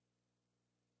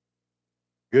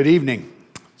Good evening.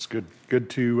 It's good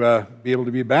to be able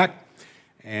to be back.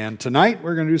 And tonight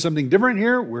we're going to do something different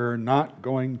here. We're not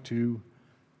going to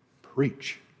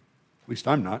preach. At least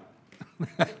I'm not.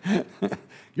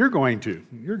 You're going to.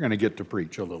 You're going to get to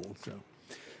preach a little.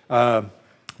 So,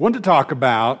 want to talk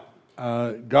about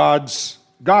God's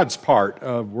part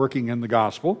of working in the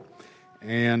gospel,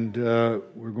 and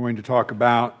we're going to talk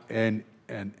about an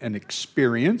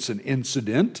experience, an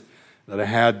incident that I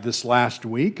had this last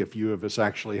week. A few of us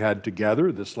actually had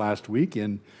together this last week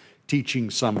in teaching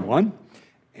someone,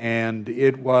 and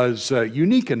it was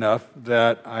unique enough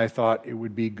that I thought it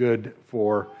would be good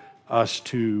for us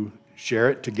to share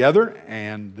it together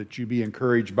and that you be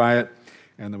encouraged by it,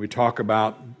 and that we talk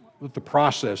about what the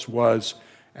process was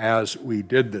as we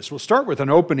did this. We'll start with an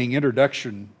opening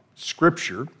introduction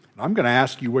scripture. I'm going to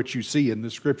ask you what you see in the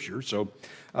scripture, so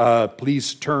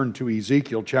please turn to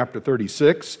Ezekiel chapter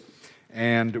 36.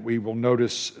 And we will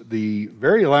notice the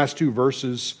very last two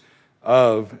verses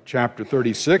of chapter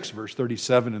 36, verse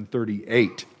 37 and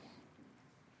 38.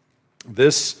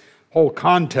 This whole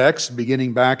context,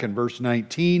 beginning back in verse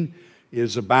 19,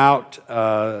 is about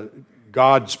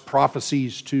God's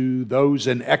prophecies to those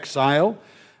in exile,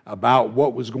 about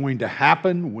what was going to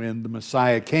happen when the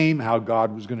Messiah came, how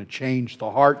God was going to change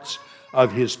the hearts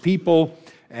of His people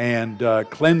and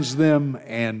cleanse them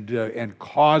and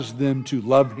cause them to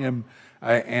love Him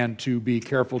and to be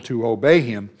careful to obey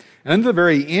Him. And at the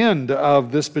very end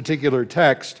of this particular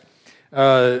text,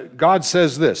 God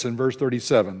says this in verse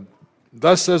 37,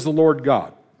 "Thus says the Lord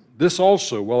God, this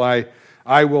also will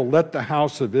I will let the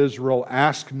house of Israel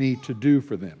ask me to do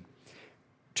for them,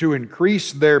 to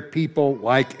increase their people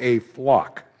like a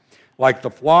flock, like the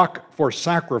flock for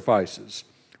sacrifices,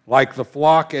 like the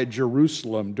flock at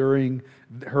Jerusalem during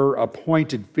her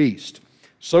appointed feast.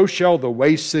 So shall the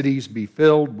waste cities be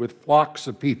filled with flocks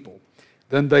of people.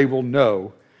 Then they will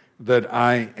know that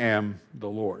I am the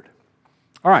Lord."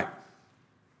 All right.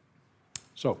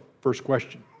 So, first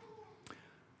question.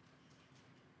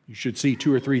 You should see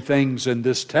two or three things in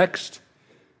this text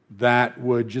that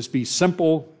would just be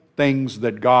simple things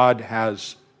that God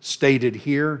has stated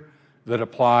here that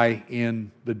apply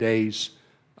in the days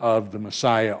of the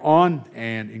Messiah on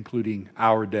and including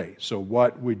our day. So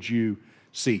what would you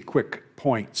see? Quick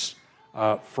points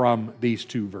from these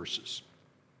two verses.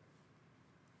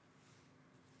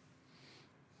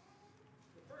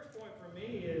 The first point for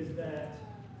me is that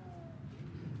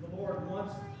the Lord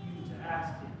wants you to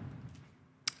ask Him.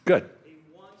 Good. He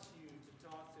wants you to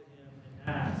talk to Him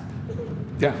and ask.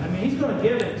 Yeah. I mean, He's going to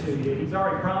give it to you. He's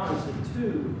already promised it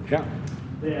to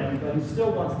them, but He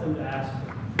still wants them to ask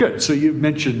Him. Good. So you've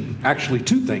mentioned actually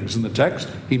two things in the text.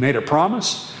 He made a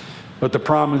promise, but the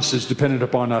promise is dependent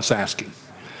upon us asking.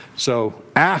 So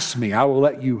ask me. I will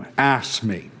let you ask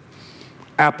me.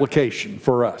 Application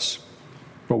for us.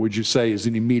 What would you say is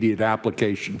an immediate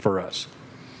application for us?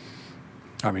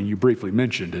 I mean, you briefly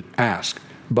mentioned it, ask,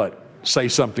 but say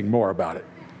something more about it.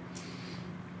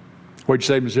 What'd you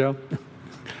say, Michelle?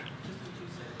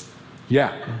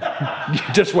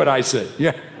 Yeah. Just what I said.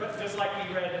 Yeah. But just like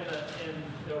we read in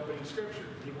the opening scripture,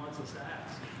 He wants us to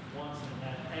ask. He wants us to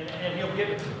ask. And He'll give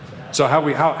it to us. So how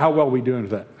well are we doing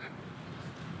with that?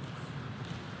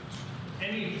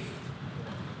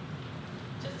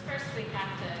 Just first we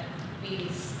have to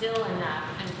be still enough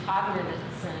and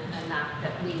cognizant enough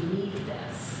that we need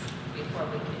this before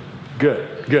we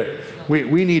can. Good.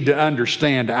 We need to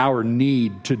understand our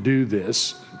need to do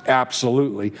this.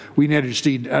 Absolutely. We need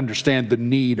to understand the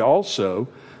need also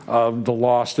of the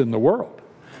lost in the world.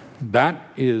 That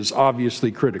is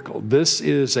obviously critical. This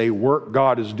is a work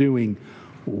God is doing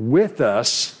with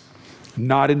us,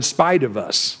 not in spite of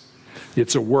us.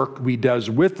 It's a work He does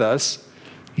with us.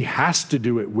 He has to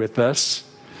do it with us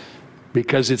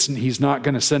because He's not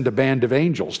going to send a band of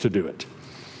angels to do it.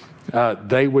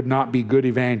 They would not be good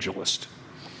evangelists.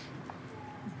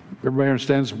 Everybody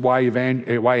understands why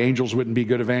angels wouldn't be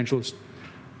good evangelists?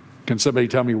 Can somebody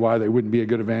tell me why they wouldn't be a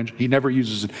good evangelist? He never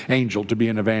uses an angel to be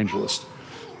an evangelist.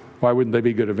 Why wouldn't they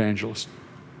be good evangelists?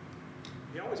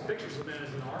 He always pictures them as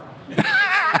an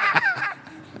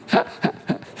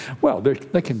army. Well,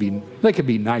 they can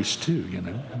be nice too, you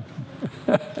know.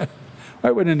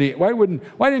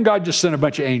 Why didn't God just send a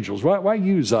bunch of angels? Why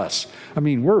use us? I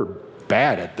mean, we're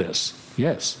bad at this.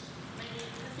 Yes.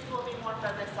 People will be more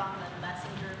focused on the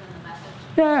messenger than the message.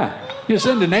 Yeah. You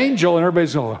send an angel and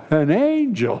everybody's going, an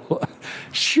angel?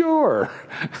 Sure.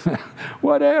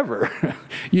 Whatever.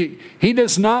 He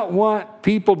does not want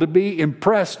people to be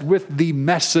impressed with the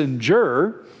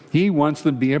messenger. He wants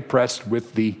them to be impressed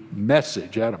with the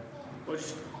message. Adam.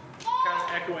 Which, kind of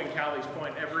echoing Callie's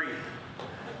point,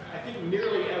 I think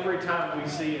nearly every time we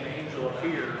see an angel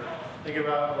appear, think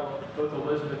about both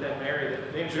Elizabeth and Mary,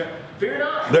 that the angel goes, fear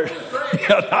not, They're, don't be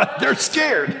afraid. they're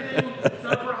scared. It's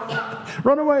not a problem.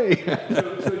 Run away.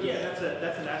 So again,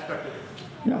 that's an aspect of it.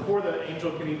 Yeah. Before the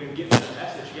angel can even get to the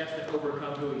message, he has to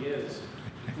overcome who he is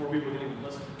before people can even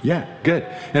listen. Yeah, good.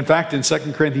 In fact, in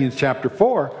 2 Corinthians chapter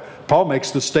 4, Paul makes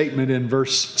the statement in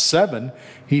verse 7.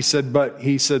 He said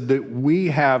that we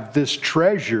have this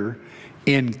treasure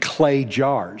in clay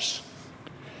jars,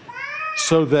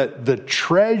 so that the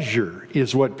treasure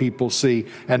is what people see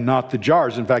and not the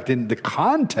jars. In fact, in the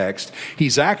context,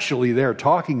 he's actually there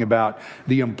talking about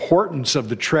the importance of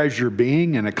the treasure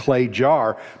being in a clay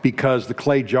jar, because the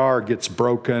clay jar gets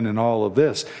broken and all of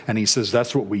this. And he says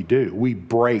that's what we do. We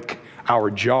break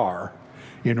our jar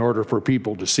in order for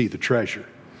people to see the treasure.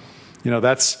 You know,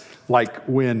 that's like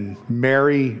when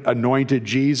Mary anointed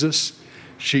Jesus.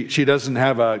 She doesn't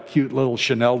have a cute little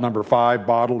Chanel No. 5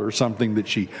 bottle or something that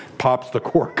she pops the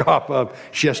cork off of.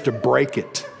 She has to break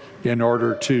it in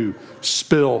order to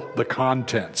spill the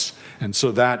contents. And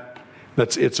so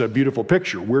it's a beautiful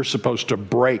picture. We're supposed to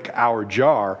break our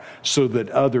jar so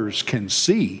that others can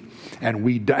see.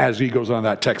 And as he goes on,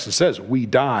 that text, it says, we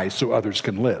die so others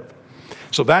can live.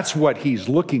 So that's what he's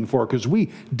looking for, because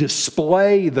we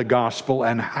display the gospel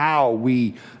and how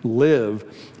we live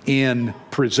in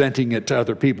presenting it to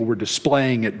other people. We're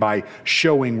displaying it by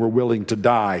showing we're willing to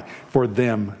die for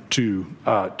them to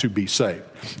be saved.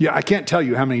 Yeah, I can't tell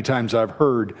you how many times I've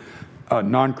heard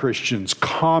non-Christians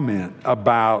comment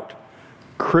about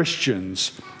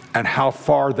Christians and how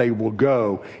far they will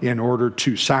go in order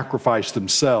to sacrifice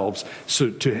themselves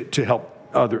to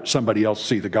help somebody else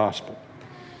see the gospel.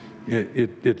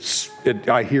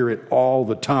 I hear it all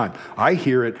the time. I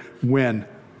hear it when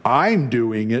I'm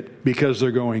doing it, because they're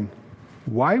going,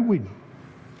 why would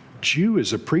you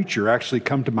as a preacher actually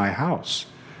come to my house?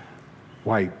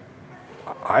 Why,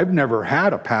 I've never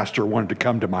had a pastor wanted to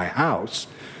come to my house.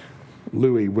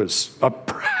 Louis was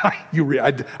up.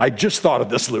 I just thought of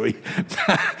this, Louis.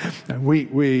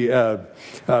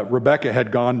 Rebecca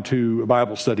had gone to a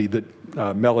Bible study that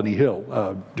Melanie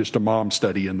Hill, just a mom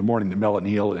study in the morning that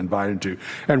Melanie Hill invited to.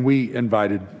 And we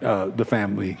invited the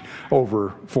family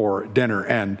over for dinner.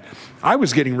 And I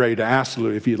was getting ready to ask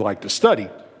Louis if he'd like to study.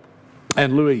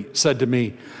 And Louis said to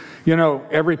me, you know,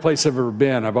 every place I've ever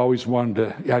been, I've always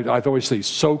wanted to, I've always said,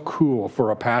 so cool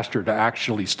for a pastor to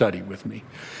actually study with me.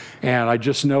 And I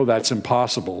just know that's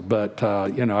impossible, but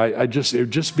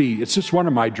it's just one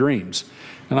of my dreams.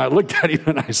 And I looked at him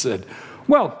and I said,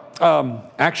 well,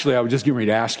 actually, I was just getting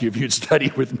ready to ask you if you'd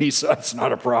study with me, so that's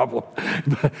not a problem.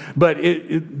 But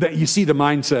you see the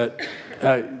mindset.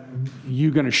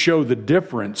 You're going to show the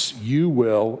difference. You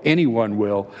will, anyone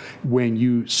will, when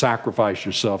you sacrifice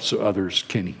yourself so others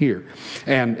can hear.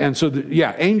 And so,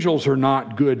 angels are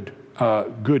not good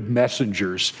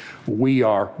messengers.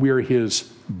 We're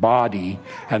his body,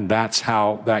 and that's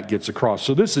how that gets across.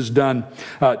 So this is done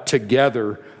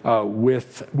together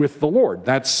with the Lord.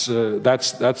 That's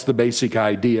the basic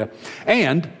idea.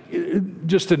 And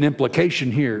just an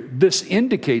implication here, this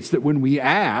indicates that when we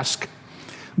ask,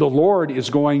 the Lord is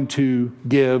going to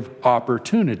give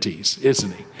opportunities,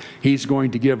 isn't he? He's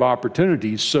going to give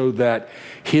opportunities so that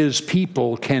his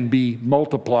people can be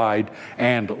multiplied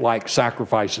and like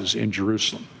sacrifices in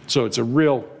Jerusalem. So it's a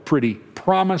real pretty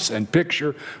promise and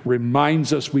picture.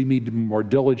 Reminds us we need to be more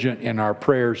diligent in our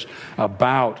prayers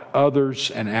about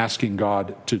others and asking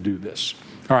God to do this.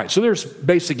 All right, so there's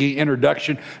basically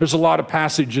introduction. There's a lot of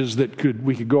passages that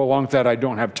we could go along with that. I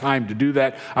don't have time to do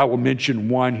that. I will mention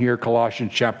one here,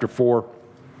 Colossians chapter 4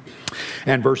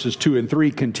 and verses 2 and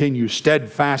 3. Continue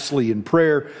steadfastly in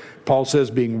prayer. Paul says,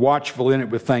 being watchful in it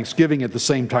with thanksgiving, at the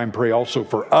same time pray also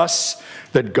for us,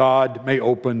 that God may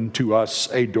open to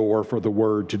us a door for the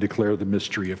word to declare the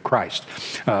mystery of Christ.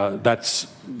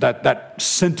 That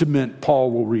sentiment Paul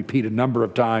will repeat a number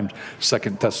of times, 2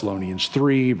 Thessalonians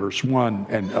 3, verse 1,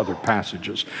 and other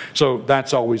passages. So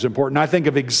that's always important. I think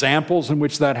of examples in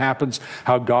which that happens,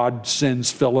 how God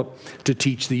sends Philip to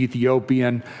teach the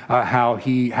Ethiopian,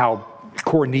 how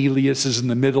Cornelius is in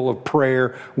the middle of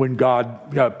prayer when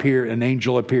an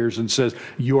angel appears and says,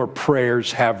 your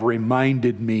prayers have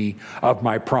reminded me of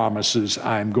my promises.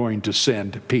 I'm going to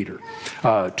send Peter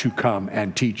to come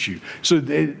and teach you. So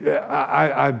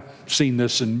I've seen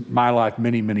this in my life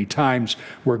many, many times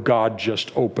where God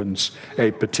just opens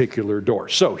a particular door.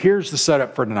 So here's the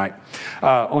setup for tonight.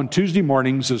 On Tuesday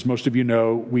mornings, as most of you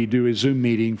know, we do a Zoom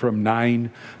meeting from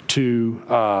 9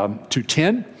 to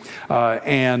 10.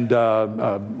 and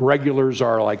regulars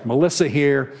are like Melissa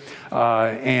here,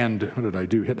 and what did I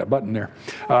do? Hit that button there.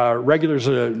 Regulars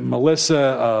are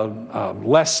Melissa,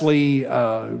 Leslie,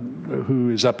 who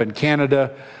is up in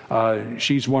Canada.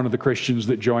 She's one of the Christians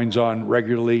that joins on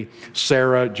regularly.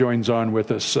 Sarah joins on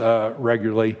with us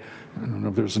regularly. I don't know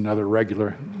if there's another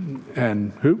regular.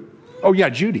 And who? Oh yeah,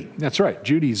 Judy. That's right.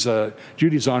 Judy's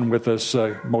on with us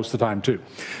most of the time too.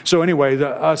 So anyway,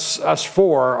 us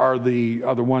four are the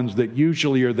ones that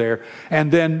usually are there,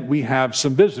 and then we have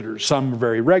some visitors. Some are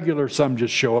very regular. Some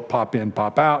just show up, pop in,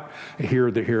 pop out, here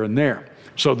and there.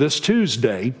 So this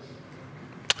Tuesday,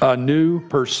 a new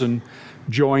person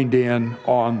joined in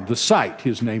on the site.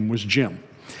 His name was Jim,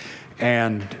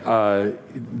 and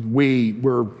we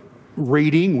were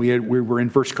reading. We were in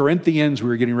 1 Corinthians. We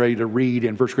were getting ready to read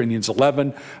in 1 Corinthians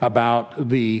 11 about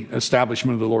the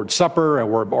establishment of the Lord's Supper,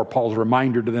 or Paul's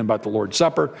reminder to them about the Lord's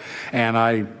Supper. And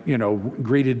I,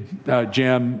 greeted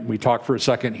Jim. We talked for a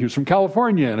second. He was from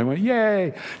California, and I went,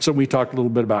 yay! So we talked a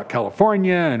little bit about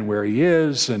California and where he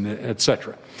is, and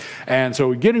etc. And so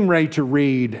we're getting ready to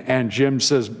read, and Jim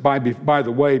says, by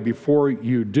the way, before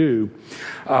you do,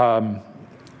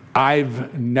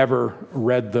 I've never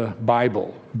read the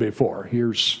Bible before.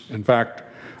 Here's, in fact,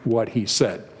 what he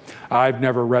said. I've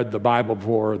never read the Bible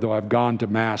before, though I've gone to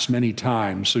Mass many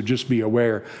times, so just be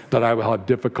aware that I will have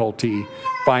difficulty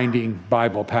finding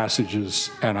Bible passages,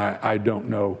 and I don't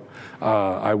know,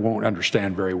 I won't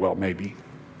understand very well, maybe.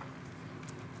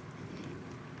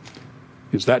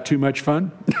 Is that too much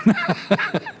fun?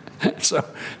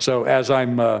 So as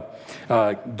I'm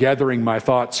gathering my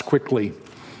thoughts quickly,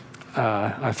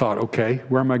 I thought, okay,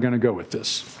 where am I going to go with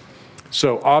this?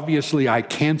 So obviously I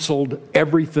canceled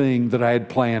everything that I had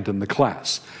planned in the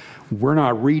class. We're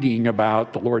not reading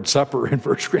about the Lord's Supper in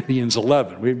 1 Corinthians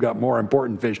 11. We've got more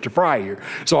important fish to fry here.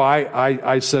 So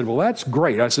I said, well, that's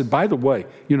great. I said, by the way,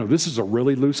 this is a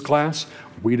really loose class.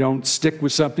 We don't stick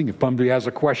with something. If somebody has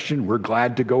a question, we're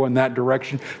glad to go in that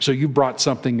direction. So you brought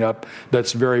something up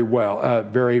that's very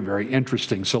very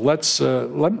interesting. So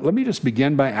let me just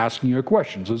begin by asking you a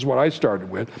question. So this is what I started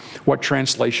with. What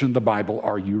translation of the Bible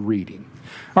are you reading?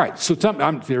 All right, so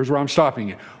here's where I'm stopping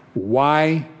you.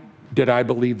 Why did I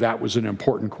believe that was an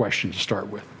important question to start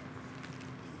with?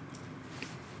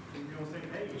 You're on the same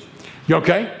page. You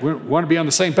okay? We want to be on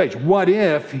the same page. What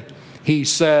if he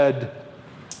said,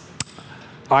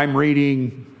 I'm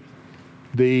reading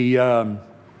the...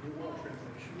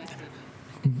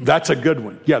 That's a good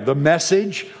one. Yeah, the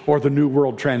Message or the New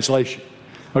World Translation.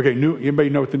 Okay, anybody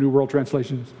know what the New World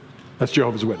Translation is? That's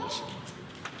Jehovah's Witness.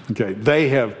 Okay, they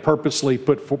have purposely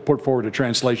put forward a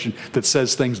translation that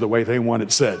says things the way they want it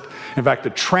said. In fact, the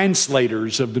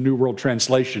translators of the New World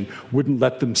Translation wouldn't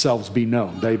let themselves be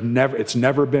known. It's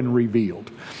never been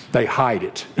revealed. They hide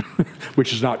it,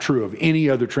 which is not true of any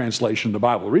other translation of the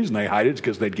Bible. The reason they hide it is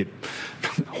because they'd get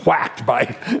whacked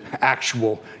by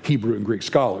actual Hebrew and Greek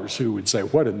scholars who would say,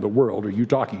 what in the world are you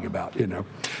talking about?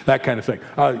 That kind of thing.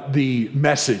 The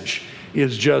Message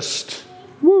is just...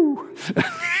 woo!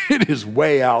 It is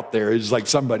way out there. It's like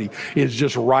somebody is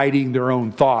just writing their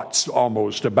own thoughts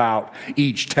almost about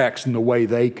each text and the way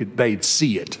they'd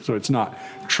see it. So it's not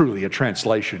truly a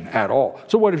translation at all.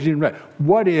 So what if you didn't read?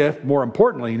 What if, more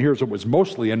importantly, and here's what was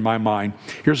mostly in my mind,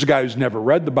 here's a guy who's never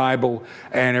read the Bible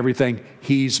and everything.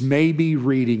 He's maybe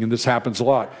reading, and this happens a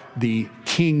lot, the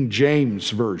King James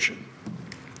Version.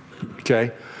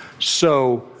 Okay?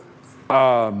 So...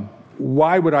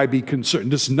 why would I be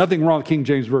concerned? There's nothing wrong with King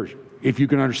James Version if you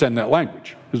can understand that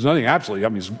language. There's nothing absolutely.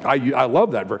 I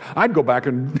love that version. I'd go back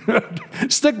and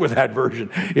stick with that version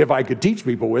if I could teach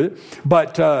people with it.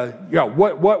 But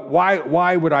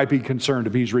why would I be concerned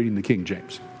if he's reading the King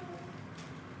James?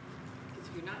 Because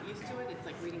if you're not used to it, it's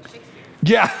like reading Shakespeare.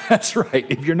 Yeah, that's right.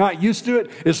 If you're not used to it,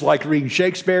 it's like reading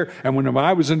Shakespeare. And when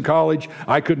I was in college,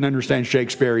 I couldn't understand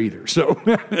Shakespeare either. So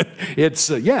it's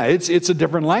a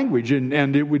different language,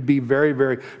 and it would be very,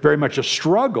 very, very much a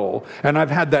struggle. And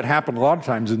I've had that happen a lot of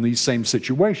times in these same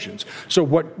situations. So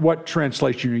what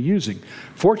translation are you using?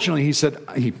 Fortunately, he said,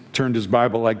 he turned his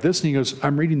Bible like this, and he goes,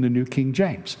 I'm reading the New King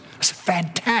James. I said,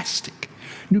 fantastic.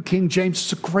 New King James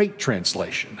is a great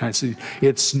translation. I see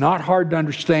it's not hard to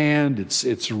understand.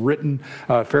 It's written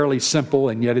fairly simple,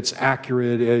 and yet it's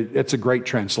accurate. It's a great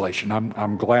translation.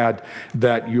 I'm glad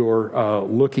that you're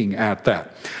looking at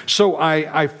that. So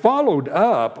I followed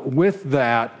up with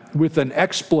that with an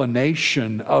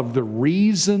explanation of the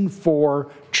reason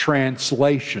for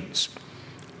translations.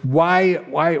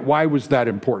 Why was that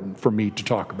important for me to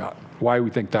talk about? Why we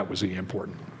think that was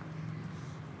important?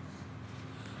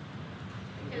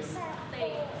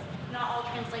 Not all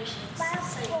translations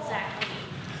say exactly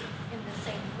in the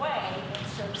same way, and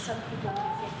so some people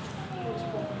might get confused.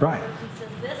 Well, Right. He says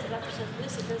this, another says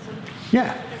this, it doesn't.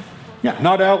 Yeah. Yeah,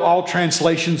 not all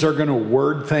translations are going to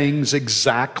word things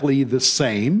exactly the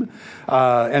same.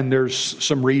 And there's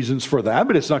some reasons for that,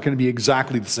 but it's not going to be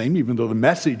exactly the same, even though the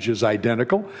message is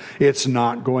identical. It's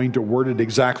not going to word it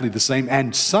exactly the same.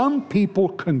 And some people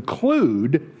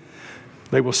conclude,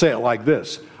 they will say it like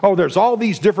this: oh, there's all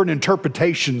these different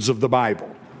interpretations of the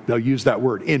Bible. They'll use that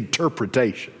word,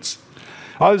 interpretations.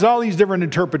 Oh, there's all these different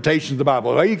interpretations of the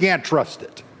Bible. Well, you can't trust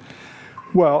it.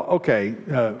 Well, okay,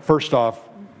 first off,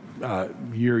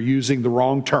 you're using the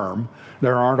wrong term.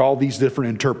 There aren't all these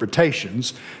different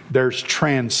interpretations. There's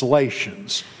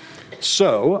translations.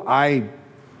 So I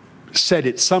said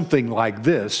it something like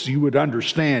this. You would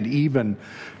understand even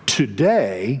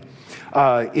today,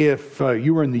 if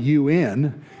you were in the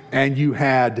UN and you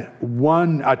had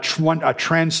a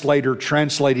translator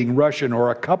translating Russian, or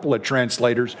a couple of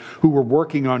translators who were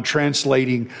working on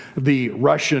translating the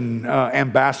Russian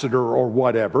ambassador or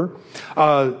whatever,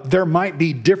 there might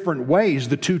be different ways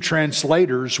the two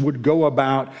translators would go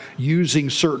about using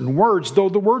certain words, though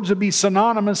the words would be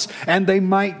synonymous, and they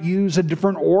might use a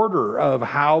different order of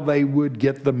how they would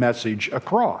get the message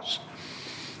across.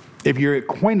 If you're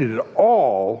acquainted at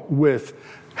all with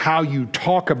how you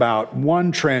talk about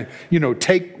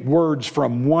take words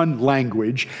from one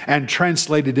language and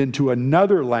translate it into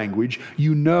another language,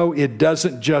 you know it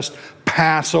doesn't just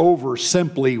pass over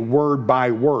simply word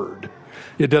by word.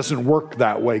 It doesn't work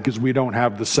that way because we don't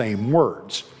have the same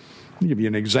words. I'll give you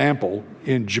an example.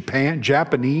 In Japan,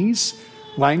 Japanese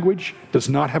language does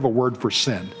not have a word for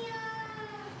sin.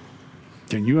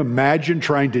 Can you imagine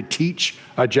trying to teach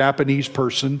a Japanese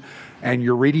person, and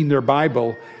you're reading their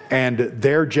Bible, and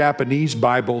their Japanese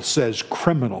Bible says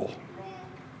criminal?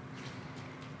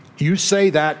 You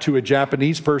say that to a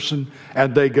Japanese person,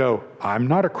 and they go, I'm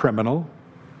not a criminal.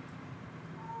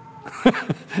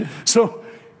 So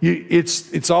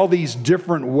it's all these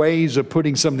different ways of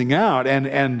putting something out,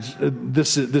 and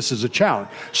this is a challenge.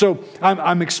 So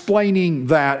I'm explaining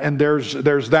that, and there's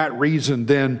that reason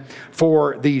then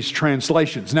for these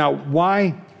translations. Now,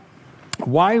 why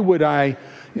would I?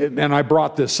 And I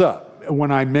brought this up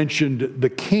when I mentioned the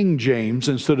King James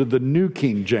instead of the New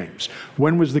King James.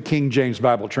 When was the King James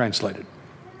Bible translated?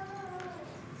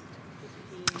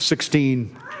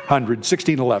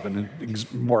 1611,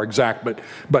 more exact, but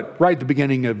right at the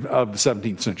beginning of the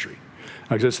 17th century.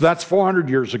 Okay, so that's 400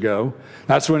 years ago.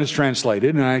 That's when it's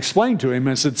translated. And I explained to him,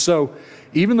 I said, so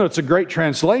even though it's a great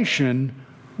translation,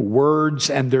 words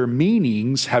and their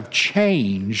meanings have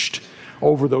changed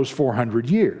over those 400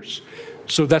 years.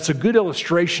 So that's a good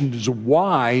illustration as to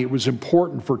why it was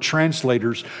important for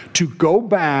translators to go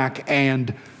back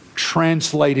and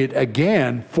translate it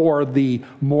again for the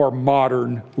more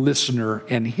modern listener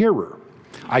and hearer.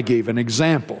 I gave an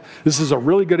example. This is a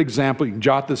really good example. You can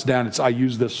jot this down. I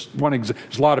use this one.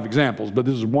 There's a lot of examples, but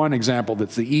this is one example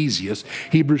that's the easiest.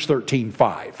 Hebrews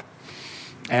 13:5.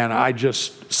 And I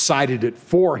just cited it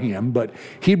for him, but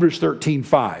Hebrews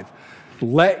 13:5.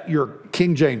 Let your,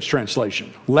 King James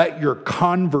translation, let your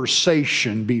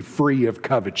conversation be free of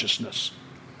covetousness.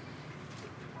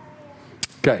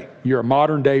 Okay, you're a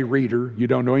modern day reader. You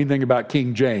don't know anything about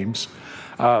King James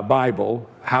Bible.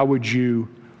 How would you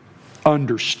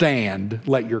understand,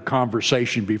 let your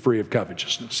conversation be free of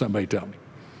covetousness? Somebody tell me.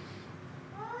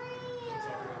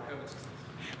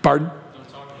 Pardon?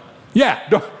 Yeah,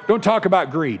 don't talk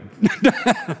about greed.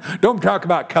 Don't talk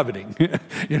about coveting.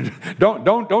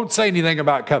 Don't say anything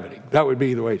about coveting. That would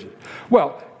be the way to.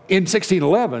 Well, in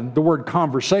 1611, the word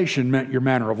conversation meant your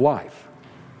manner of life.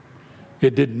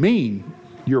 It didn't mean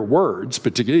your words,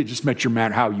 particularly. It just meant your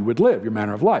manner, how you would live, your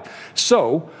manner of life.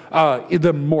 So,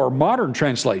 the more modern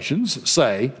translations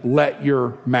say, let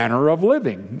your manner of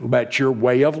living, let your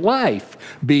way of life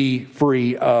be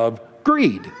free of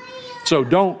greed. So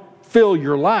don't fill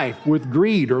your life with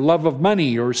greed or love of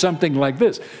money or something like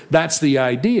this. That's the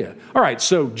idea. All right,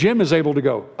 so Jim is able to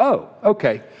go, oh,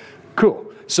 okay,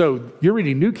 cool. So you're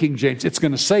reading New King James, it's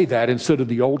going to say that instead of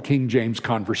the Old King James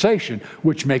conversation,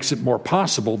 which makes it more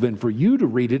possible then for you to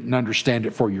read it and understand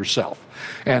it for yourself.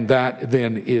 And that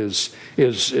then is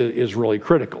really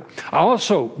critical. I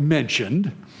also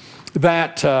mentioned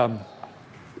that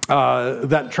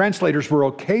that translators will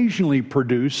occasionally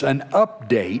produce an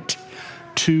update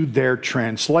to their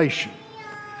translation.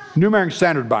 New American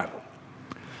Standard Bible.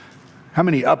 How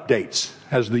many updates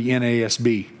has the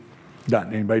NASB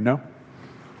done? Anybody know?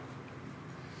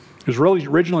 It was really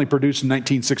originally produced in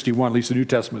 1961. At least the New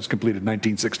Testament was completed in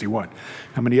 1961.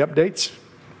 How many updates?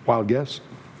 Wild guess.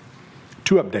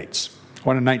 2 updates.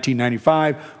 One in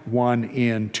 1995, one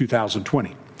in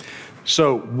 2020.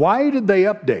 So why did they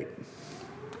update?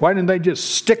 Why didn't they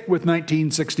just stick with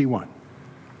 1961?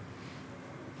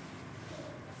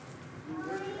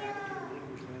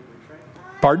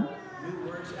 Pardon?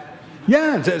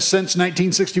 Yeah, since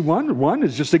 1961, one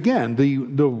is just, again, the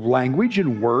language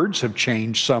and words have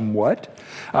changed somewhat.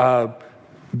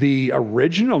 The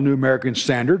original New American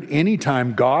Standard,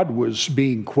 anytime God was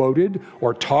being quoted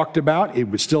or talked about, it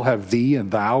would still have thee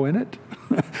and thou in it.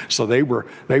 So they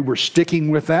were sticking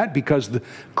with that because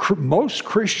most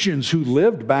Christians who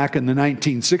lived back in the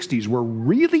 1960s were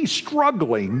really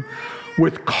struggling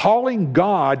with calling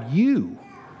God you.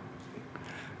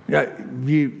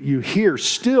 You hear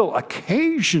still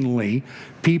occasionally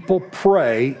people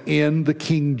pray in the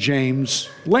King James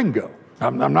lingo.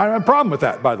 I'm not having a problem with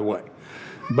that, by the way.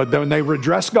 But then when they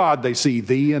address God, they see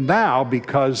thee and thou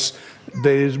because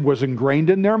it was ingrained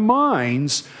in their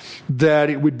minds that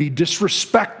it would be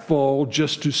disrespectful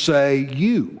just to say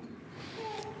you.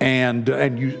 And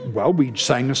we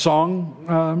sang a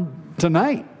song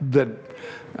tonight that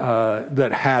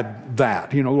had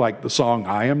that, like the song,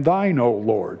 I am thine, O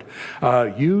Lord.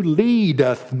 You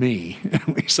leadeth me,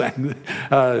 we sang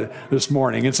this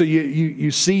morning. And so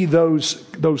you see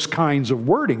those kinds of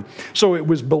wording. So it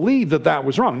was believed that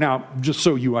was wrong. Now, just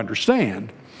so you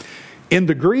understand, in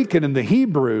the Greek and in the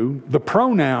Hebrew, the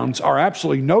pronouns are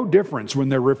absolutely no difference when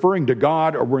they're referring to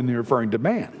God or when they're referring to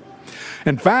man.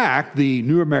 In fact, the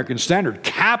New American Standard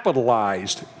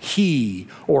capitalized he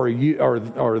or you,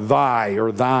 or thy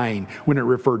or thine when it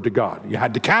referred to God. You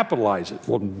had to capitalize it.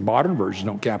 Well, modern versions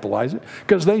don't capitalize it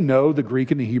because they know the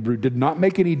Greek and the Hebrew did not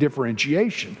make any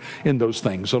differentiation in those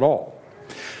things at all.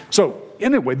 So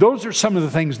anyway, those are some of the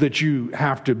things that you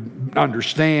have to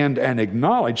understand and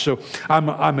acknowledge. So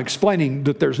I'm explaining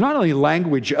that there's not only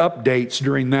language updates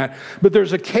during that, but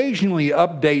there's occasionally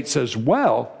updates as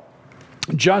well,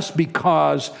 just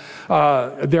because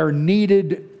they're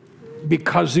needed,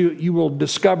 because you will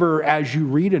discover as you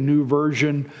read a new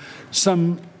version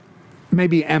some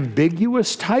maybe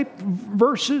ambiguous type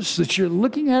verses that you're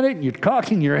looking at it and you're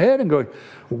cocking your head and going,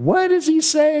 what is he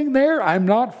saying there? I'm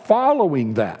not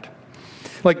following that.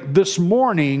 Like this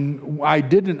morning, I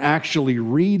didn't actually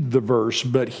read the verse,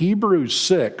 but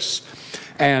Hebrews 8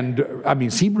 and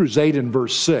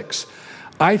verse 6,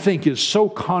 I think is so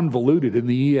convoluted in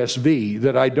the ESV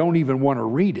that I don't even want to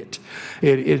read it.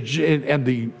 And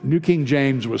the New King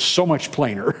James was so much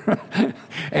plainer,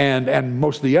 and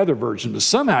most of the other versions.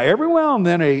 Somehow, every now and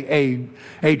then,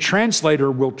 a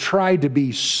translator will try to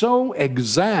be so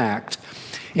exact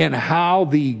in how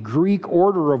the Greek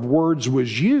order of words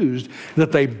was used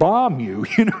that they bomb you.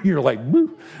 You're like,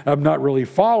 I'm not really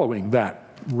following that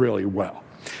really well.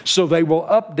 So they will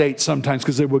update sometimes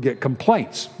because they will get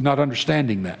complaints, not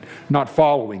understanding that, not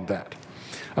following that.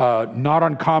 Not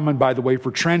uncommon, by the way,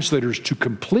 for translators to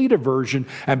complete a version,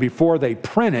 and before they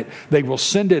print it, they will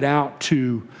send it out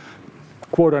to,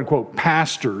 quote unquote,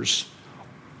 pastors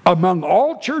among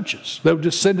all churches. They'll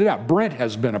just send it out. Brent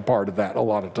has been a part of that a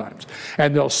lot of times.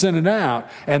 And they'll send it out,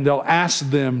 and they'll ask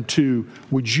them to,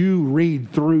 would you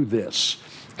read through this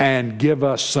and give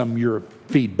us your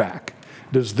feedback?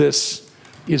 Is this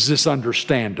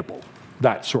understandable?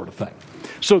 That sort of thing.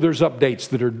 So there's updates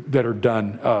that are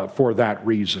done for that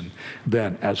reason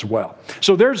then as well.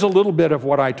 So there's a little bit of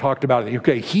what I talked about.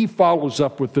 Okay, he follows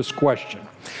up with this question.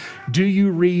 Do you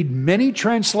read many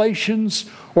translations,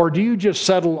 or do you just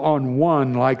settle on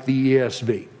one like the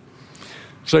ESV?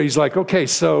 So he's like, okay,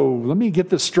 so let me get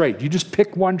this straight. You just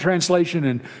pick one translation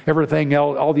and everything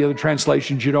else, all the other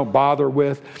translations you don't bother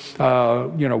with.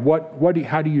 How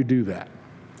do you do that?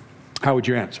 How would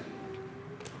you answer?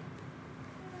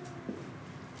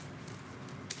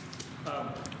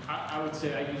 I would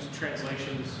say I use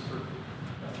translations for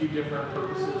a few different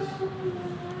purposes.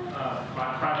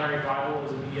 My primary Bible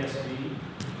is an ESV,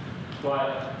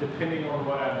 but depending on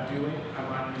what I'm doing, I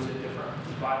might use a different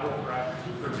Bible,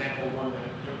 for example, one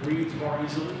that reads more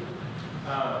easily.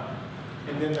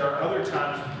 And then there are other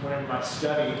times when in my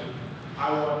study,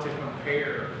 I want to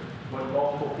compare what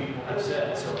multiple people have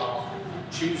said. So I'll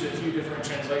choose a few different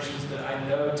translations that I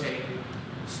know take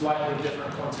slightly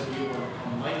different points of view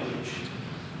on language,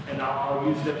 and I'll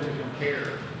use them to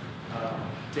compare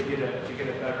to get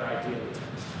a better idea of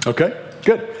things. Okay,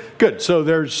 good. So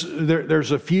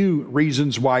there's a few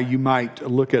reasons why you might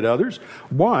look at others.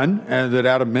 One that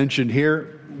Adam mentioned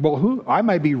here. Well, I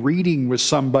might be reading with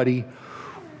somebody.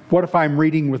 What if I'm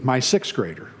reading with my sixth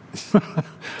grader?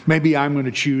 Maybe I'm going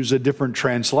to choose a different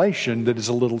translation that is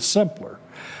a little simpler.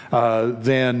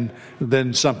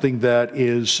 than something that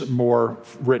is more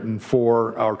written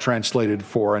for or translated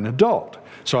for an adult.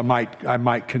 So I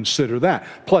might consider that.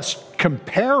 Plus,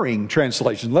 comparing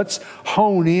translations. Let's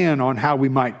hone in on how we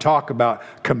might talk about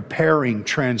comparing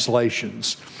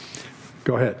translations.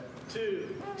 Go ahead. To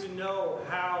know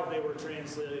how they were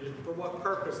translated, for what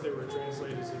purpose they were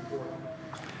translated is important.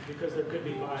 Because there could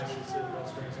be biases in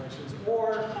those translations,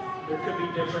 or there could be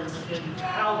difference in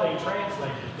how they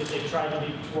translated. Did they try to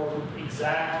be more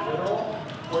exact, literal,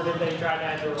 or did they try to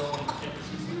add their own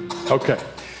emphasis? Okay.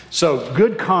 So,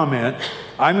 good comment.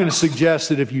 I'm going to suggest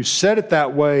that if you said it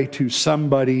that way to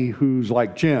somebody who's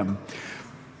like Jim,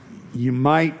 you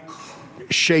might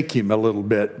shake him a little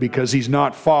bit because he's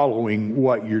not following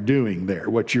what you're doing there,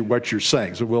 what you're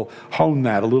saying. So we'll hone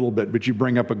that a little bit, but you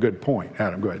bring up a good point.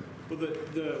 Adam, go ahead. Well,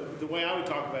 the way I would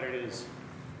talk about it is,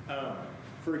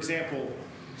 for example,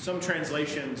 some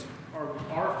translations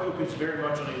are focused very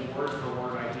much on a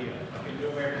word-for-word idea. Like a New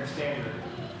American Standard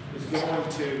is going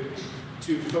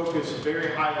to focus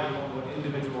very highly on what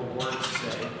individual words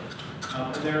say.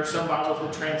 And there are some Bibles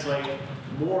that translate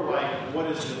more like, what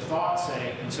does the thought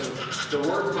say? And so the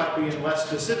words might be in less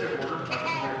specific order, like the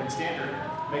American Standard,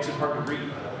 makes it hard to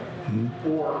read, by the way.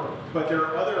 Mm-hmm. But there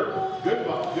are other good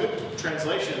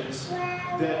translations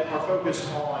that are focused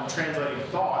on translating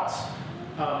thoughts,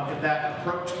 and that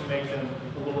approach can make them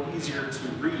a little easier to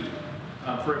read.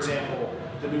 For example,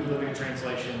 the New Living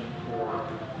Translation or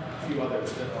a few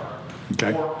others that are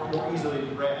more easily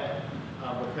read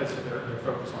because of their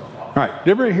focus on thought. All right.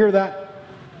 Did everybody hear that?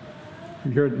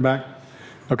 You hear it in the back?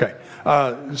 Okay.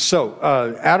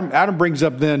 Adam brings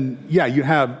up then, you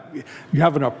have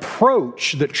an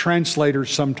approach that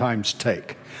translators sometimes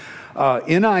take.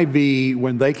 NIV,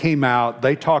 when they came out,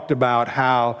 they talked about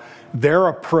how their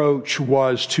approach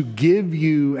was to give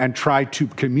you and try to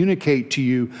communicate to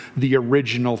you the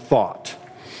original thought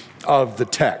of the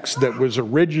text that was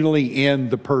originally in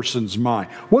the person's mind.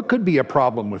 What could be a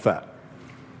problem with that?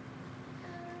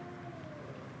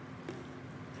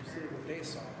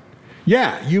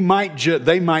 Yeah,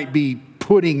 they might be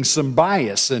putting some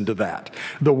bias into that.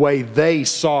 The way they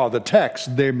saw the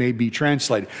text, they may be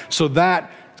translated. So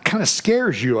that kind of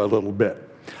scares you a little bit.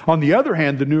 On the other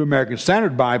hand, the New American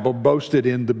Standard Bible boasted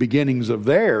in the beginnings of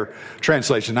their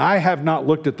translation. I have not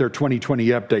looked at their 2020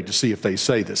 update to see if they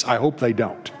say this. I hope they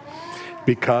don't,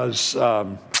 because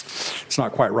it's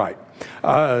not quite right.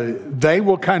 They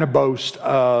will kind of boast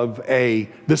of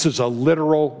this is a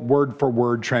literal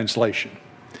word-for-word translation.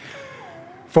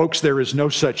 Folks, there is no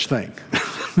such thing.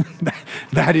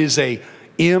 That is a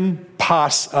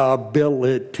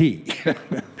impossibility.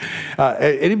 How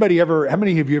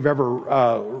many of you have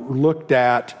ever looked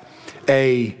at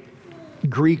a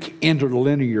Greek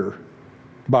interlinear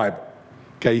Bible?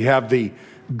 Okay, you have the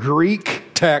Greek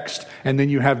text, and then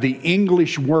you have the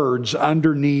English words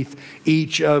underneath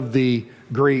each of the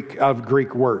Greek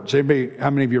words. How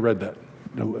many of you read that?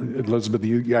 Elizabeth,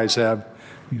 you guys have.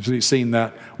 You've seen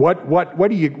that.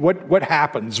 What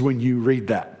happens when you read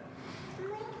that?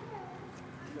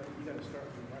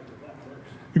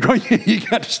 You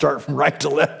got to start from right to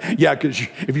left. Yeah, because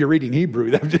if you're reading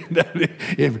Hebrew,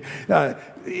 the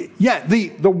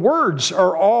words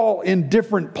are all in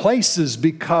different places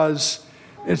because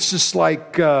it's just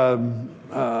like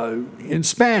in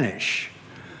Spanish.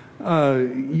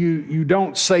 You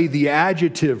don't say the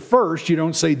adjective first. You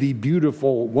don't say the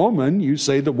beautiful woman. You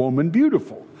say the woman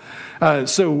beautiful.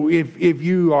 So if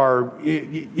you are,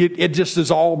 it just is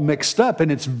all mixed up,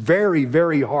 and it's very,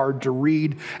 very hard to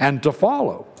read and to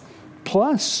follow.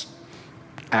 Plus,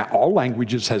 all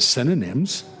languages has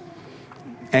synonyms,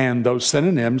 and those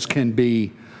synonyms can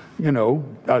be,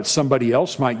 somebody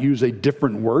else might use a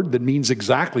different word that means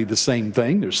exactly the same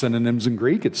thing. There's synonyms in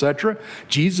Greek, etc.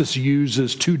 Jesus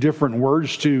uses two different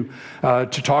words to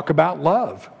talk about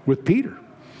love with Peter.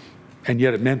 And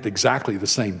yet it meant exactly the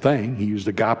same thing. He used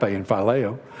agape and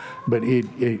phileo, but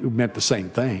it meant the same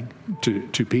thing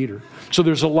to Peter. So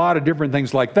there's a lot of different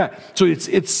things like that. So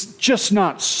it's just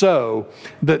not so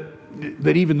that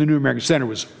even the New American Standard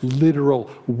was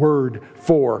literal word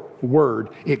for word.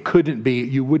 It couldn't be,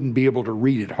 you wouldn't be able to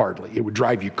read it hardly. It would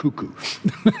drive you cuckoo.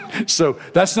 So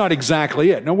that's not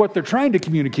exactly it. Now, what they're trying to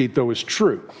communicate, though, is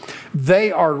true.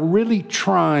 They are really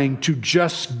trying to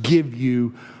just give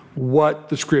you what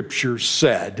the Scripture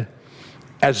said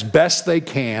as best they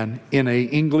can in the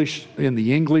English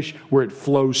where it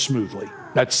flows smoothly.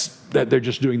 That they're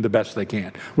just doing the best they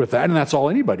can with that, and that's all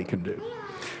anybody can do.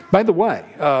 By the way,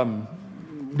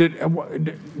 do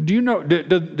you know?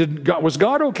 Was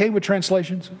God okay with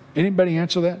translations? Anybody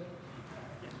answer that?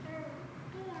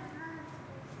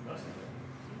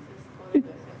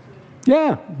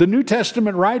 Yeah, the New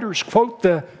Testament writers quote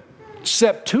the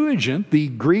Septuagint, the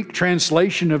Greek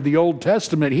translation of the Old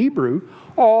Testament Hebrew,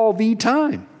 all the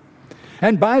time.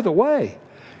 And by the way,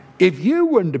 if you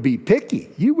wanted to be picky,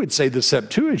 you would say the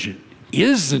Septuagint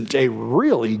isn't a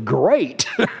really great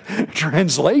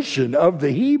translation of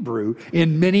the Hebrew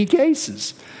in many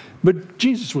cases. But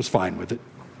Jesus was fine with it.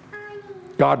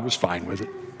 God was fine with it.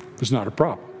 It was not a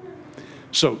problem.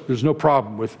 So there's no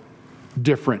problem with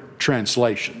different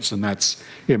translations, and that's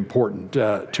important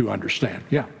to understand.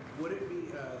 Yeah. Would it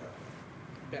be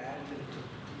bad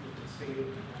to say that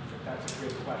that's a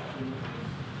great question?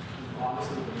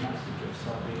 Honestly, the message of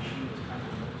salvation is kind of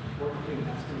an important thing.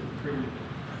 That's going to be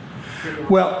pretty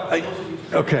Well, most of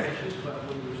these okay. translations, but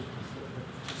when you're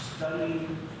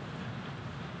studying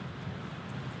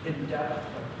in depth,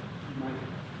 you might.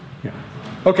 Yeah.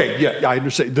 Okay, yeah, I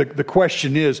understand. The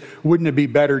question is, wouldn't it be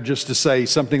better just to say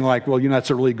something like, well, that's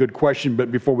a really good question,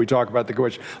 but before we talk about the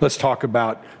question, let's talk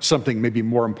about something maybe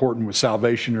more important with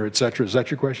salvation or et cetera. Is that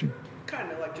your question?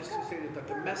 Kind of like just to say that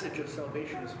the message of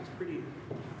salvation is pretty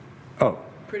on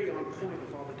point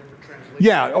with all the different translations.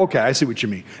 Yeah, okay, I see what you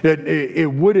mean. It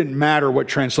wouldn't matter what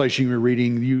translation you were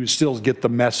reading, you still get the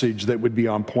message that would be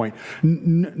on point.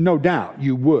 No doubt,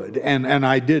 you would, and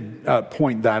I did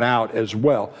point that out as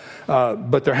well.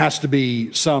 But there has to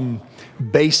be some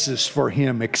basis for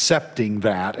him accepting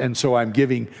that, and so I'm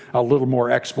giving a little more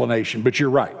explanation, but you're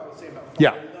right. I would say about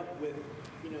Yeah. following up with,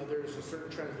 there's a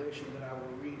certain translation that I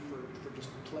will read for just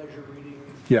pleasure reading.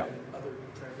 Yeah. And other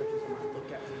translations I might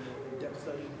look at in depth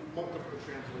study, multiple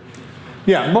translations.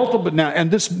 Yeah, multiple now,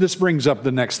 and this brings up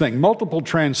the next thing. Multiple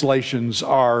translations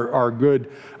are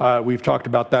good. We've talked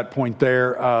about that point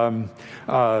there.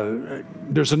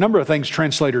 There's a number of things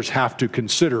translators have to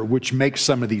consider, which makes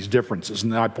some of these differences,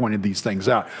 and I pointed these things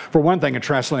out. For one thing, a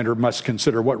translator must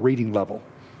consider what reading level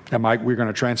we're going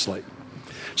to translate.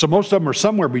 So most of them are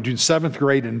somewhere between 7th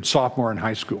grade and sophomore in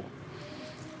high school.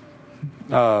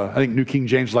 I think New King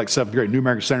James is like 7th grade. New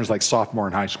American Standard is like sophomore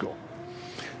in high school.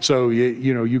 So,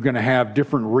 you're going to have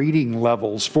different reading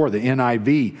levels for the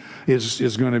NIV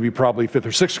is going to be probably 5th or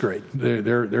 6th grade.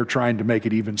 They're trying to make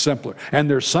it even simpler. And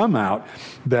there's some out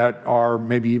that are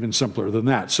maybe even simpler than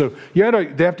that. So they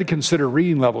have to consider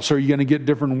reading level. So are you going to get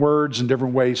different words and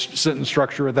different ways, sentence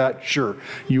structure with that? Sure,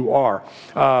 you are.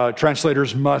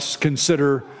 Translators must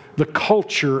consider the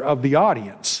culture of the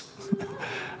audience.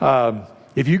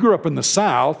 If you grew up in the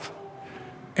South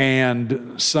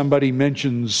and somebody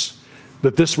mentions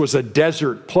that this was a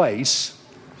desert place,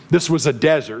 this was a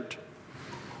desert,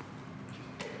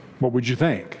 what would you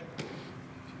think?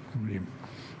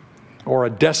 Or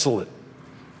a desolate.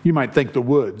 You might think the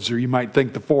woods, or you might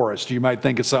think the forest, or you might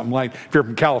think of something like, if you're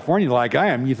from California like I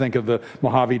am, you think of the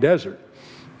Mojave Desert.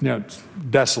 It's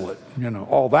desolate,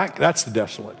 all that's the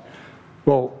desolate.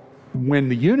 Well, when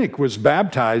the eunuch was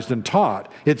baptized and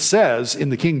taught, it says in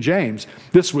the King James,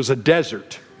 this was a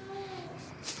desert.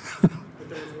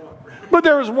 But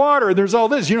there was water. There's all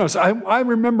this. So I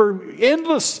remember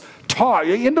endless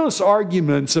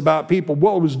arguments about people.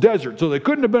 Well, it was desert, so there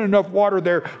couldn't have been enough water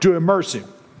there to immerse him.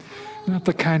 Not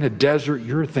the kind of desert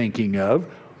you're thinking of.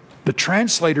 The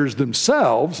translators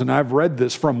themselves, and I've read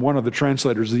this from one of the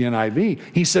translators of the NIV,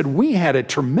 he said, we had a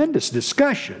tremendous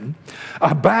discussion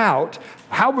about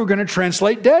how we're going to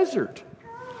translate desert.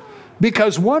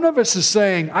 Because one of us is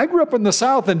saying, I grew up in the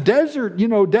South and desert,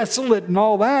 desolate and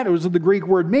all that, it was what the Greek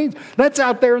word means. That's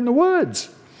out there in the woods.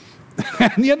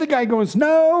 And the other guy goes,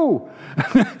 no,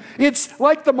 it's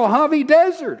like the Mojave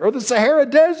Desert or the Sahara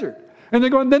Desert. And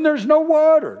they're going, then there's no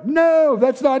water. No,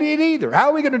 that's not it either. How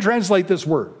are we going to translate this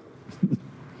word?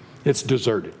 It's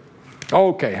deserted.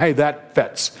 Okay, hey, that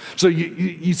fits. So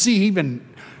you see, even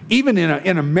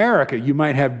in America, you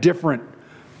might have different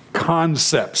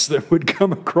concepts that would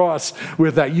come across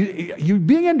with that. You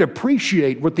begin to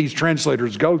appreciate what these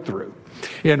translators go through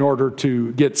in order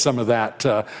to get some of that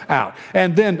out.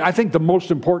 And then I think the most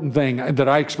important thing that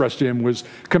I expressed to him was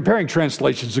comparing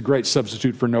translations is a great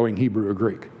substitute for knowing Hebrew or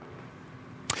Greek.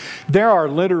 There are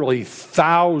literally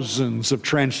thousands of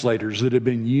translators that have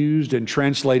been used in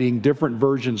translating different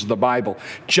versions of the Bible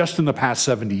just in the past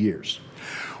 70 years.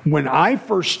 When I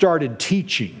first started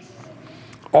teaching,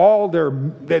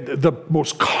 the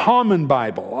most common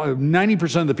Bible,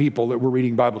 90% of the people that were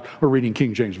reading Bibles were reading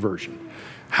King James Version.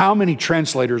 How many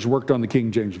translators worked on the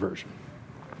King James Version?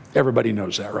 Everybody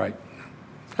knows that, right?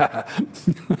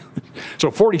 So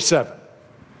 47.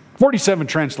 47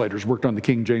 translators worked on the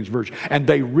King James Version, and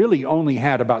they really only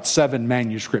had about 7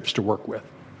 manuscripts to work with.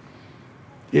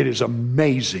 It is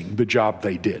amazing the job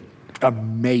they did.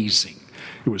 Amazing.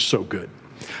 It was so good.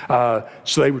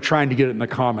 So they were trying to get it in the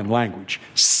common language.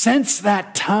 Since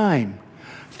that time,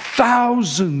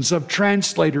 thousands of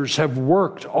translators have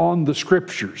worked on the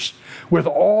scriptures with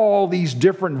all these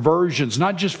different versions,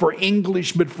 not just for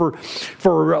English, but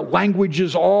for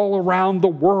languages all around the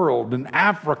world, and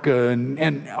Africa,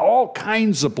 and all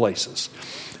kinds of places.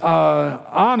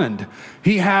 Anand,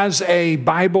 he has a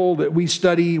Bible that we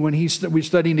study when we're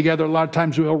studying together. A lot of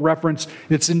times we'll reference,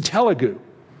 it's in Telugu.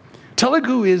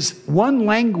 Telugu is one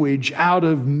language out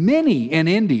of many in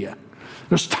India.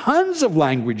 There's tons of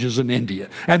languages in India,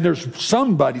 and there's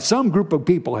some group of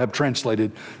people have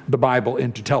translated the Bible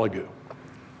into Telugu.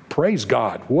 Praise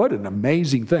God. What an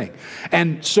amazing thing.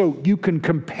 And so you can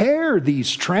compare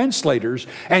these translators,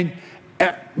 and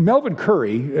Melvin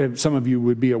Curry, some of you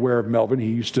would be aware of Melvin. He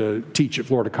used to teach at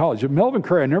Florida College. But Melvin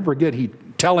Curry, I never forget, he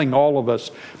telling all of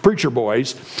us preacher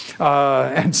boys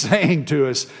and saying to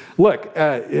us, look,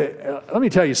 let me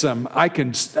tell you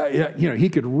something. He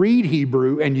could read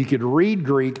Hebrew and you could read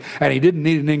Greek, and he didn't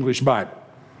need an English Bible.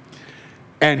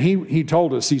 And he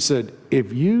told us, he said,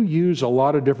 if you use a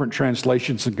lot of different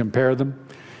translations and compare them,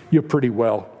 you'll pretty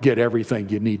well get everything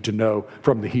you need to know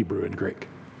from the Hebrew and Greek.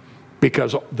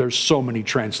 Because there's so many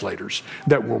translators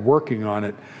that were working on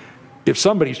it. If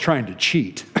somebody's trying to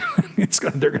cheat,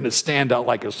 they're going to stand out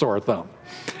like a sore thumb.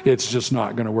 It's just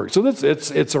not going to work. So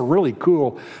it's a really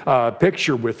cool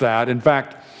picture with that. In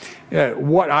fact,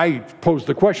 what I posed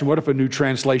the question, what if a new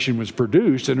translation was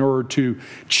produced in order to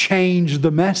change the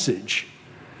message?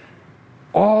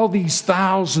 All these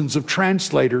thousands of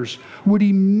translators would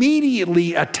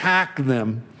immediately attack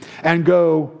them and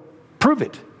go, prove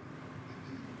it.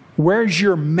 Where's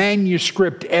your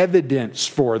manuscript evidence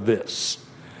for this?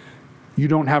 You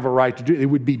don't have a right to do it. It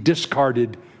would be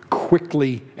discarded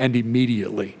quickly and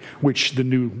immediately, which the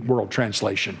New World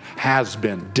Translation has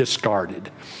been discarded.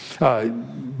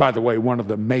 By the way, one of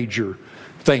the major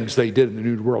things they did in the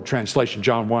New World Translation,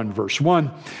 John 1, verse 1,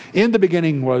 in the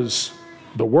beginning was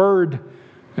the Word,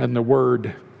 and the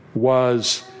Word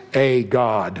was a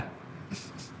God.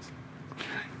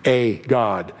 A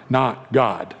God, not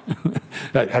God.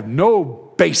 That have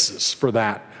no basis for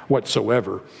that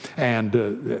whatsoever. And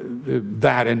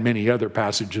that and many other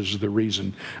passages are the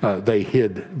reason they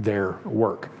hid their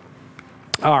work.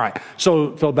 All right, so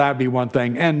that'd be one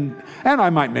thing. And I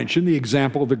might mention the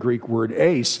example of the Greek word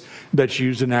ace that's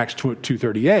used in Acts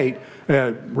 2:38.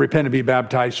 Repent and be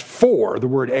baptized for. The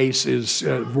word ace is,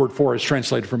 word for is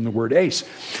translated from the word ace.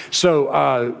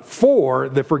 So for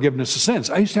the forgiveness of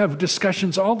sins. I used to have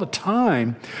discussions all the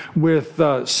time with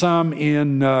some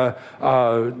in the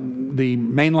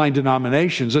mainline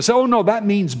denominations. They say, oh no, that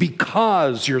means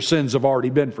because your sins have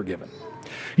already been forgiven.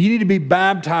 You need to be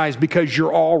baptized because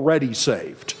you're already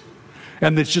saved.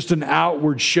 And it's just an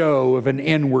outward show of an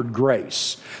inward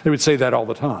grace. They would say that all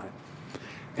the time.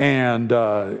 And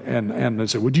they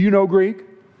say, well, do you know Greek?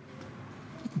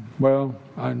 Well,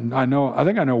 I think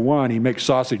I know one. He makes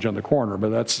sausage on the corner, but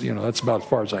that's about as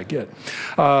far as I get.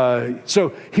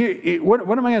 So here, what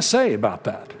am I going to say about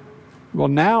that? Well,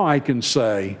 now I can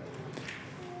say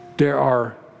there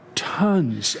are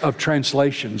tons of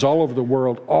translations all over the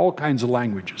world, all kinds of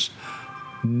languages.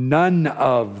 None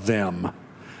of them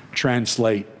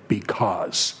translate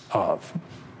because of.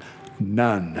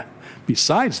 None.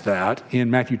 Besides that, in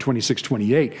Matthew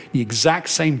 26:28, the exact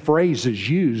same phrase is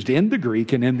used in the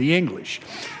Greek and in the English.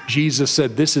 Jesus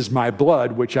said, this is my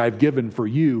blood, which I've given for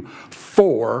you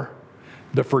for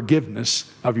the forgiveness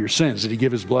of your sins. Did he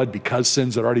give his blood because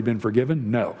sins had already been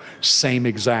forgiven? No. Same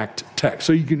exact text.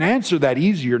 So you can answer that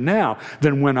easier now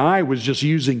than when I was just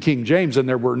using King James and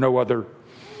there were no other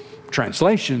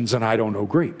translations and I don't know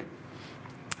Greek.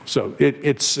 So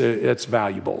it's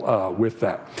valuable with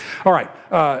that. All right,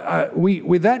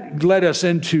 that led us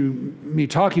into me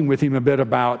talking with him a bit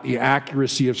about the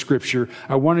accuracy of Scripture.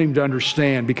 I wanted him to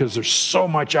understand, because there's so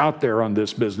much out there on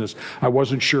this business, I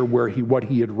wasn't sure what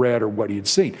he had read or what he had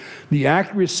seen. The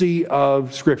accuracy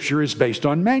of Scripture is based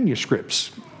on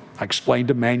manuscripts. I explained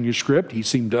a manuscript. He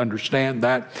seemed to understand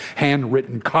that.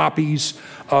 Handwritten copies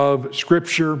of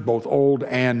Scripture, both Old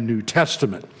and New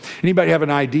Testament. Anybody have an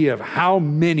idea of how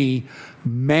many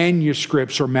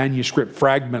manuscripts or manuscript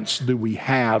fragments do we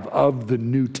have of the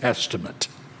New Testament?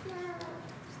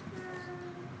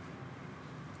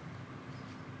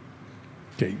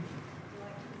 Okay.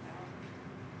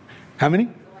 How many?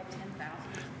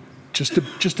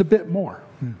 Just a bit more.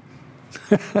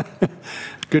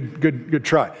 Good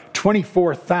try.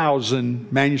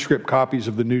 24,000 manuscript copies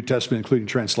of the New Testament, including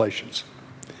translations.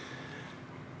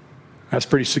 That's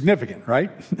pretty significant,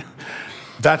 right?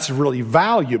 That's really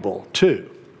valuable, too.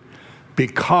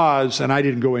 because, and I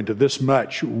didn't go into this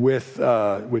much with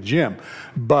Jim,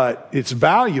 but it's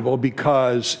valuable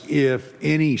because if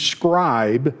any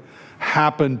scribe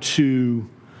happened to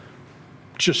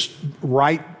just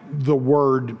write the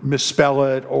word, misspell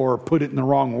it, or put it in the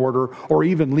wrong order, or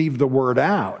even leave the word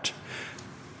out,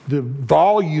 the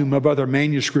volume of other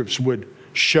manuscripts would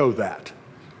show that.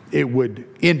 It would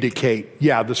indicate,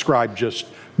 yeah, the scribe just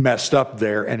messed up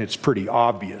there, and it's pretty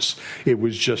obvious. It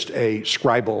was just a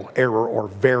scribal error or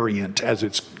variant, as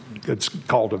it's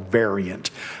called, a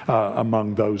variant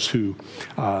among those who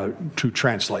to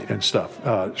translate and stuff.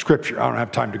 Scripture. I don't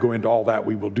have time to go into all that.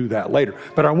 We will do that later.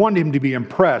 But I want him to be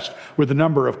impressed with the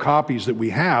number of copies that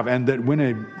we have, and that when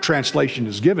a translation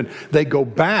is given, they go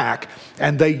back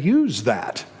and they use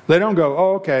that. They don't go,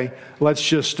 oh, okay, let's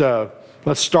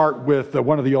start with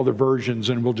one of the older versions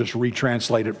and we'll just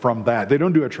retranslate it from that. They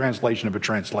don't do a translation of a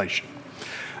translation.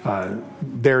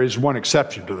 There is one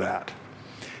exception to that.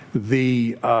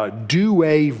 The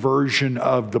Douay version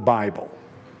of the Bible.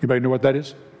 Anybody know what that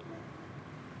is?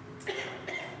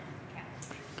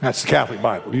 That's the Catholic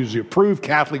Bible. Use the approved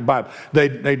Catholic Bible.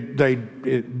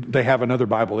 They have another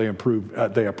Bible they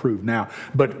approve now.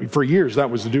 But for years that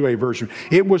was the Douay version.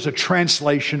 It was a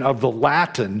translation of the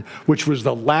Latin, which was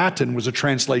a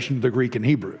translation of the Greek and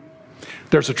Hebrew.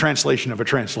 There's a translation of a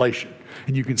translation,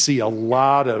 and you can see a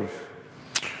lot of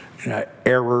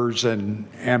errors and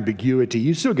ambiguity.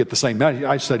 You still get the same.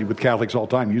 I study with Catholics all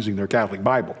the time using their Catholic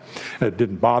Bible. It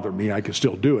didn't bother me. I could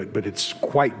still do it, but it's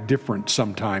quite different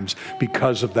sometimes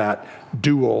because of that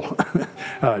dual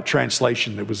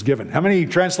translation that was given.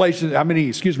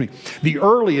 The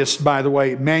earliest, by the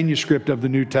way, manuscript of the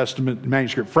New Testament,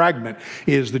 manuscript fragment,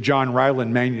 is the John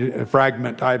Ryland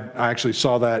fragment. I actually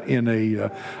saw that in a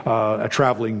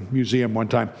traveling museum one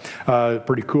time.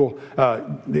 Pretty cool.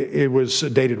 It was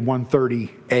dated 130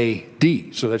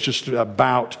 AD. So that's just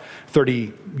about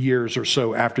 30 years or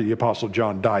so after the Apostle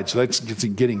John died. So that's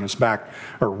getting us back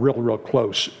real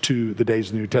close to the days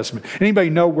of the New Testament. Anybody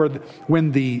know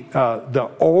when the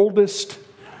oldest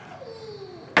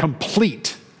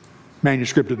complete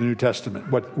manuscript of the New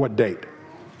Testament, what date?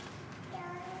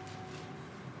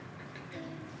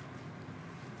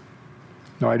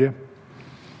 No idea?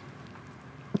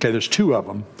 Okay, there's two of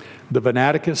them. The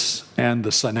Venaticus and the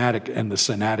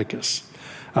Sinaiticus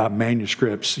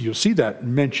manuscripts. You'll see that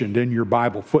mentioned in your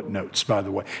Bible footnotes, by the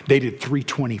way. Dated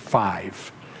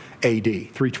 325 AD,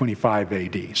 325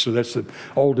 AD. So that's the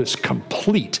oldest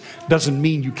complete. Doesn't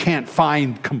mean you can't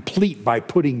find complete by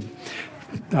putting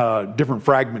different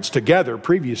fragments together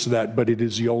previous to that, but it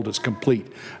is the oldest complete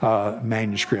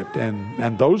manuscript.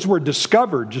 And those were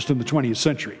discovered just in the 20th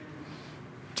century.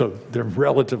 So they're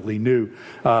relatively new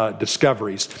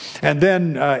discoveries. And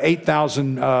then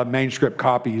 8,000 manuscript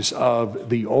copies of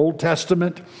the Old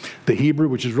Testament, the Hebrew,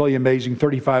 which is really amazing,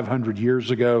 3,500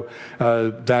 years ago.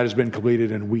 That has been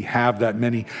completed, and we have that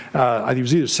many. I think it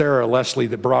was either Sarah or Leslie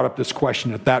that brought up this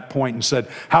question at that point and said,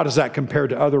 how does that compare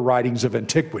to other writings of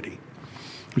antiquity?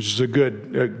 Which is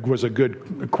was a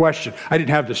good question. I didn't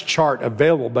have this chart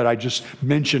available, but I just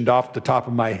mentioned off the top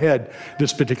of my head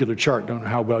this particular chart. Don't know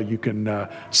how well you can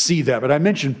see that, but I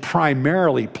mentioned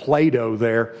primarily Plato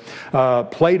there.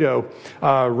 Plato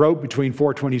wrote between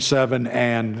 427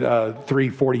 and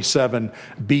 347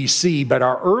 BC, but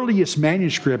our earliest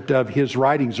manuscript of his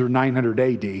writings are 900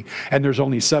 AD, and there's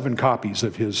only 7 copies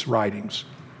of his writings.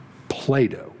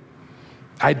 Plato.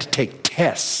 I had to take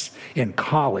tests in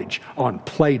college on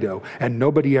Plato, and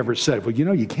nobody ever said, well,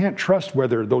 you can't trust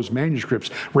whether those manuscripts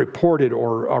reported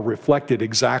or reflected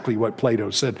exactly what Plato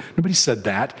said. Nobody said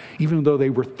that, even though they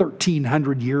were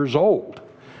 1,300 years old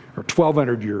or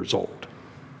 1,200 years old.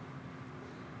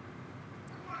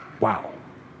 Wow.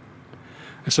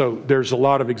 So there's a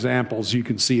lot of examples. You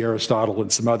can see Aristotle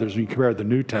and some others. When you compare the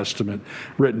New Testament,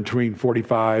 written between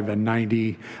 45 and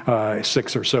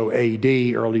 96 or so AD,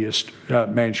 earliest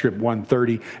manuscript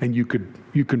 130, and you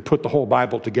can put the whole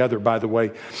Bible together, by the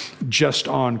way, just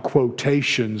on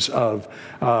quotations of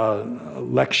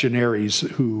lectionaries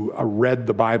who read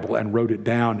the Bible and wrote it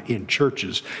down in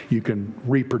churches. You can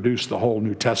reproduce the whole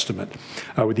New Testament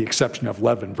with the exception of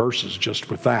 11 verses just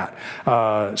with that.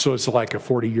 So it's like a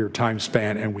 40-year time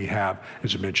span, and we have,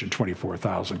 as I mentioned,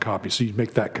 24,000 copies. So you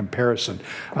make that comparison.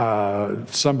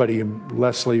 Somebody,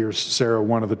 Leslie or Sarah,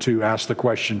 one of the two, asked the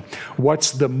question,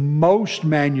 what's the most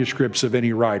manuscripts of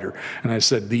any writer? And I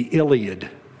said, the Iliad.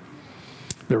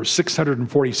 There were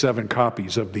 647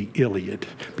 copies of the Iliad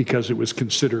because it was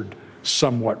considered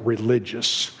somewhat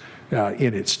religious.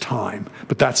 in its time.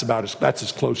 But that's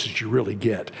as close as you really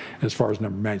get as far as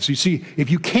number of manuscripts. So you see, if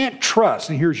you can't trust,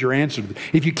 and here's your answer,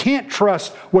 if you can't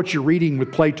trust what you're reading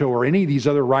with Plato or any of these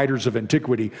other writers of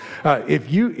antiquity,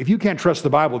 if you can't trust the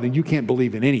Bible, then you can't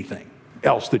believe in anything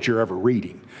else that you're ever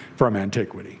reading from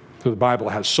antiquity. So the Bible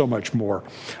has so much more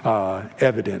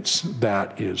evidence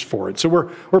that is for it. So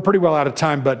we're pretty well out of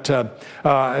time, but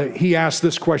he asked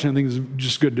this question. I think it's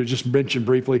just good to just mention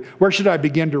briefly. Where should I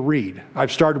begin to read?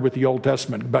 I've started with the Old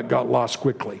Testament, but got lost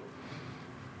quickly.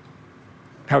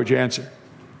 How would you answer?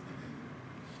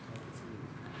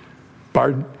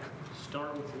 Pardon?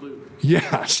 Start with Luke.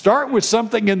 Yeah, start with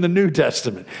something in the New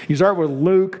Testament. You start with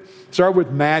Luke, start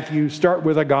with Matthew, start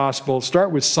with a gospel,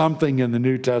 start with something in the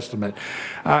New Testament.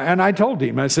 And I told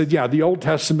him, I said, yeah, the Old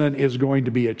Testament is going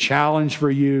to be a challenge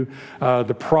for you.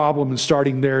 The problem in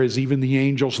starting there is even the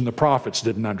angels and the prophets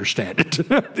didn't understand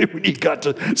it when you got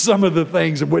to some of the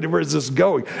things and where's this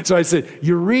going? So I said,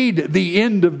 you read the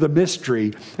end of the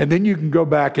mystery, and then you can go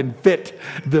back and fit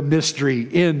the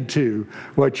mystery into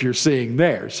what you're seeing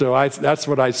there. So that's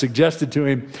what I suggested to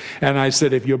him. And I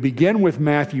said, if you'll begin with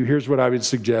Matthew, here's what I would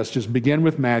suggest. Just begin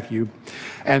with Matthew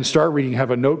and start reading.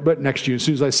 Have a notebook next to you. As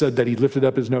soon as I said that, he lifted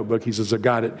up his notebook. He says, I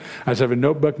got it. I said, have a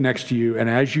notebook next to you. And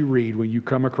as you read, when you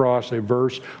come across a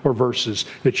verse or verses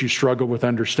that you struggle with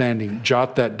understanding,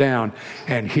 jot that down.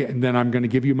 And then I'm going to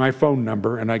give you my phone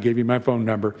number. And I gave you my phone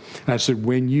number. And I said,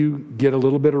 when you get a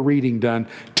little bit of reading done,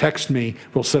 text me.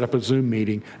 We'll set up a Zoom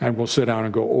meeting and we'll sit down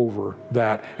and go over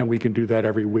that. And we can do that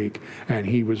every week. And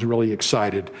he was really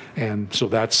excited. And so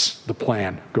that's the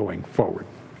plan going forward.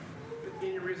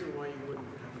 Any reason why you wouldn't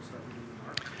have us start reading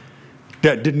Mark?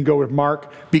 That didn't go with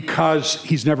Mark because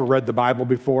he's never read the Bible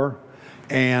before.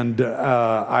 And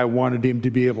I wanted him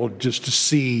to be able just to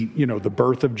see, the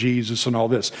birth of Jesus and all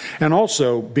this. And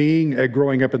also,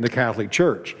 growing up in the Catholic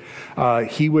Church,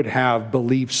 he would have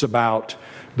beliefs about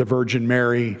the Virgin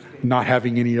Mary, not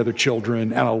having any other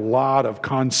children, and a lot of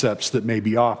concepts that may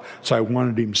be off. So I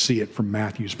wanted him to see it from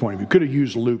Matthew's point of view. Could have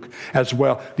used Luke as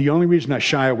well. The only reason I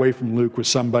shy away from Luke with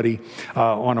somebody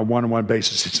on a one-on-one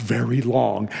basis, it's very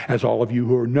long, as all of you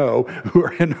who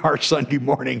are in our Sunday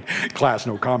morning class.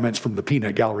 No comments from the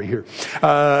peanut gallery here.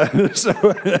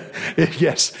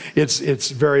 Yes,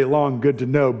 it's very long, good to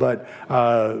know,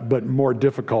 but more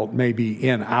difficult maybe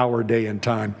in our day and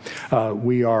time.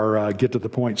 We are get to the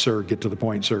point, sir, get to the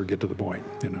point, sir, get to the point.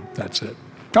 That's it.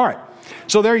 All right.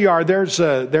 So there you are. There's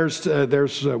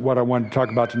what I wanted to talk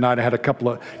about tonight. I had a couple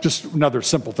of, just another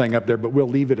simple thing up there, but we'll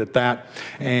leave it at that,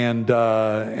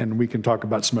 and we can talk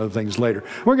about some other things later.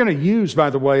 We're going to use, by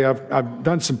the way, I've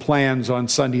done some plans on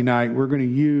Sunday night. We're going to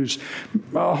use,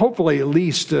 hopefully at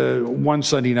least one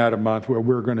Sunday night a month where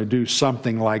we're going to do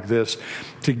something like this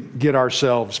to get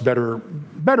ourselves better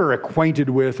acquainted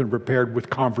with and prepared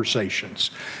with conversations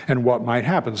and what might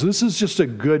happen. So this is just a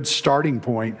good starting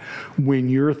point when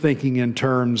you're thinking in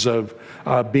terms of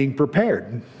being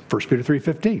prepared. 1 Peter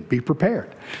 3:15, be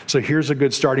prepared. So here's a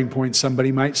good starting point.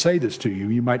 Somebody might say this to you.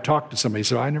 You might talk to somebody and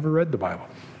say, I never read the Bible.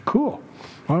 Cool.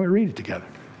 Why don't we read it together?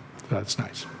 That's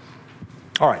nice.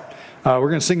 All right. We're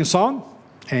going to sing a song,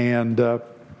 and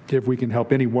if we can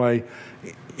help anyone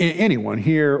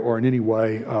here or in any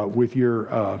way with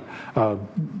your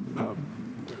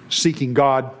seeking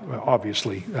God,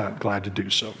 obviously glad to do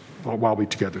so. While we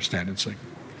together stand and sing.